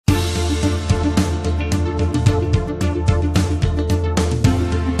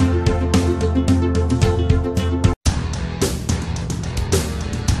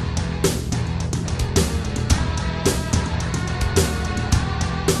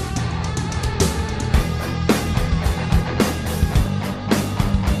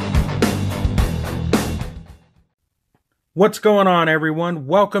What's going on, everyone?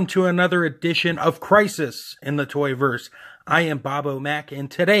 Welcome to another edition of Crisis in the Toyverse. I am Bob O'Mac,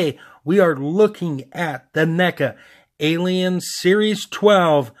 and today we are looking at the Neca Alien Series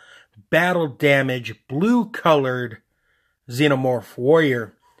 12 Battle Damage Blue-Colored Xenomorph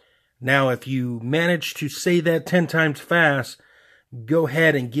Warrior. Now, if you manage to say that 10 times fast, go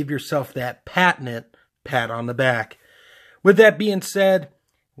ahead and give yourself that patented pat on the back. With that being said,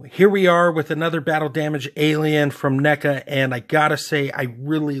 here we are with another Battle Damage Alien from Neca, and I gotta say, I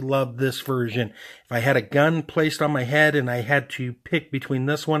really love this version. If I had a gun placed on my head and I had to pick between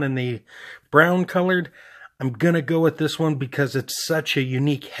this one and the brown colored, I'm gonna go with this one because it's such a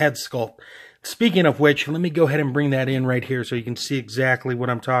unique head sculpt. Speaking of which, let me go ahead and bring that in right here so you can see exactly what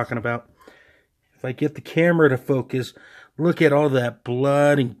I'm talking about. If I get the camera to focus, look at all that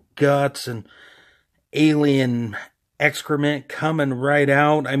blood and guts and alien excrement coming right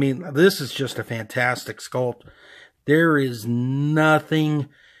out. I mean, this is just a fantastic sculpt. There is nothing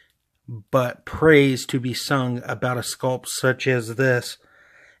but praise to be sung about a sculpt such as this.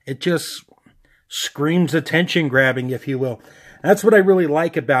 It just screams attention grabbing, if you will. That's what I really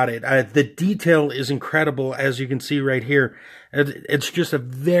like about it. The detail is incredible, as you can see right here. It's just a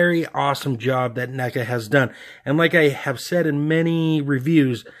very awesome job that Neca has done. And like I have said in many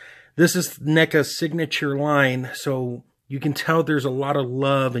reviews, this is Neca's signature line, so you can tell there's a lot of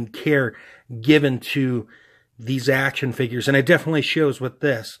love and care given to these action figures, and it definitely shows with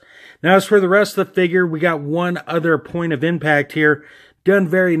this. Now, as for the rest of the figure, we got one other point of impact here. Done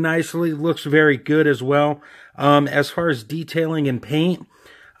very nicely, looks very good as well. As far as detailing and paint,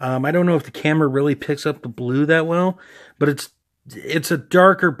 I don't know if the camera really picks up the blue that well, but it's a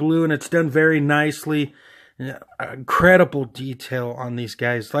darker blue, and it's done very nicely. Incredible detail on these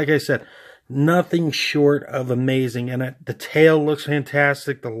guys. Like I said, nothing short of amazing. And the tail looks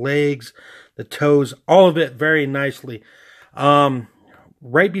fantastic. The legs, the toes, all of it very nicely.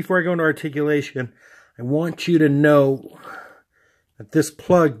 Right before I go into articulation, I want you to know that this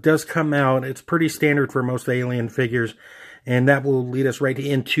plug does come out. It's pretty standard for most alien figures. And that will lead us right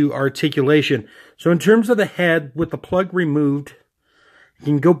into articulation. So in terms of the head, with the plug removed, you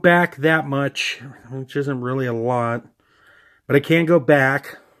can go back that much, which isn't really a lot, but I can go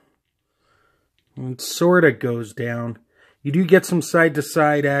back. It sort of goes down. You do get some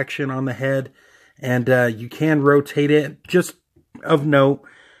side-to-side action on the head, and you can rotate it. Just of note,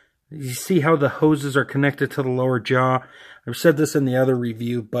 you see how the hoses are connected to the lower jaw. I've said this in the other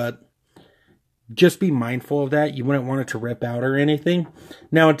review, but just be mindful of that. You wouldn't want it to rip out or anything.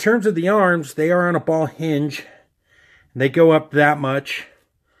 Now, in terms of the arms, they are on a ball hinge. They go up that much.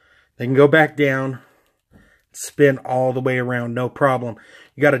 They can go back down, spin all the way around, no problem.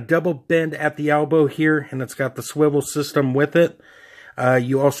 You got a double bend at the elbow here, and it's got the swivel system with it.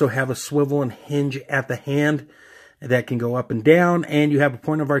 You also have a swivel and hinge at the hand that can go up and down, and you have a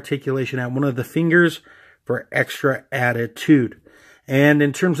point of articulation at one of the fingers for extra attitude. And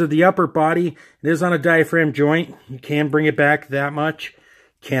in terms of the upper body, it is on a diaphragm joint. You can bring it back that much,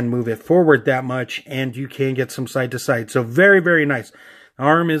 can move it forward that much, and you can get some side to side. So very, very nice.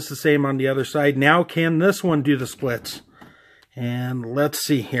 Arm is the same on the other side. Now, can this one do the splits? And let's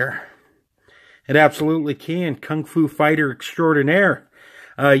see here. It absolutely can. Kung Fu Fighter Extraordinaire.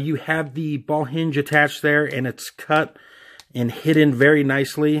 You have the ball hinge attached there, and it's cut and hidden very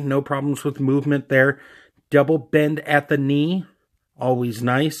nicely. No problems with movement there. Double bend at the knee. Always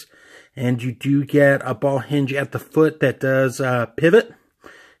nice. And you do get a ball hinge at the foot that does pivot.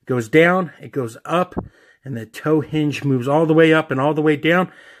 It goes down, it goes up, and the toe hinge moves all the way up and all the way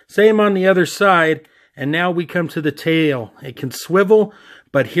down. Same on the other side. And now we come to the tail. It can swivel,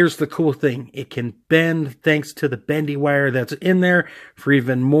 but here's the cool thing. It can bend thanks to the bendy wire that's in there for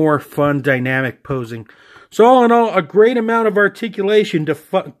even more fun dynamic posing. So all in all, a great amount of articulation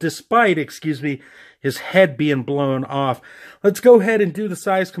despite, his head being blown off. Let's go ahead and do the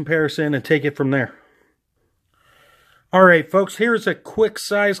size comparison and take it from there. Alright folks, here's a quick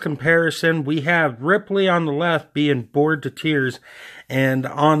size comparison. We have Ripley on the left being bored to tears, and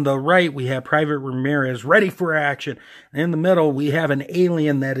on the right we have Private Ramirez ready for action. And in the middle we have an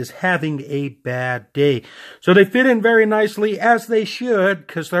alien that is having a bad day. So they fit in very nicely, as they should,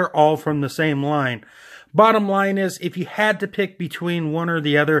 because they're all from the same line. Bottom line is, if you had to pick between one or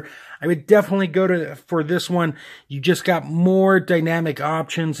the other, I would definitely go for this one. You just got more dynamic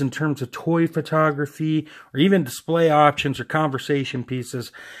options in terms of toy photography or even display options or conversation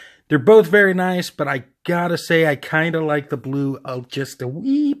pieces. They're both very nice, but I gotta say I kind of like the blue just a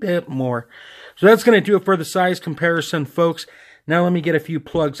wee bit more. So that's going to do it for the size comparison, folks. Now let me get a few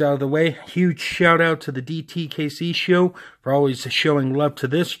plugs out of the way. Huge shout out to the DTKC show for always showing love to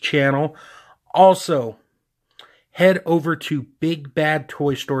this channel. Also, head over to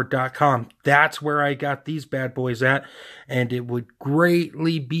bigbadtoystore.com. That's where I got these bad boys at, and it would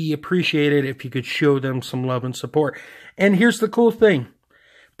greatly be appreciated if you could show them some love and support. And here's the cool thing.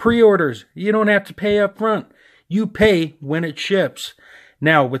 Pre-orders, you don't have to pay up front. You pay when it ships.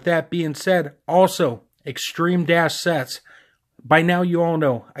 Now, with that being said, also, Extreme Dash Sets. By now, you all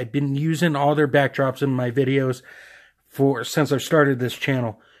know, I've been using all their backdrops in my videos since I started this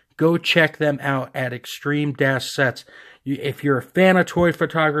channel. Go check them out at Extreme Dash Sets. If you're a fan of toy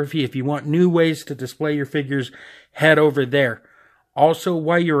photography, if you want new ways to display your figures, head over there. Also,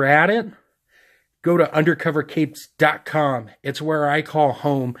 while you're at it, go to undercovercapes.com. It's where I call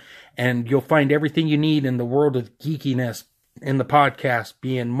home, and you'll find everything you need in the world of geekiness in the podcast,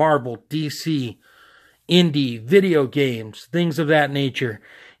 being Marvel, DC, indie, video games, things of that nature.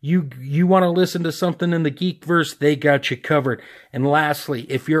 You want to listen to something in the Geekverse, they got you covered. And lastly,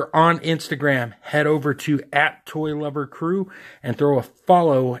 if you're on Instagram, head over to @ToyLoverCrew and throw a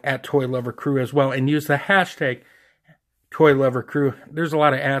follow at ToyLoverCrew as well, and use the hashtag ToyLoverCrew. There's a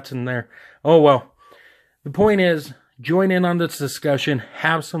lot of ats in there. Oh well. The point is, join in on this discussion,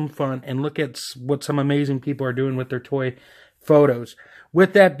 have some fun, and look at what some amazing people are doing with their toy photos.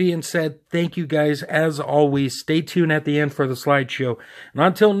 With that being said, thank you guys. As always, stay tuned at the end for the slideshow. And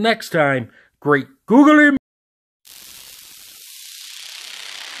until next time, great Googling!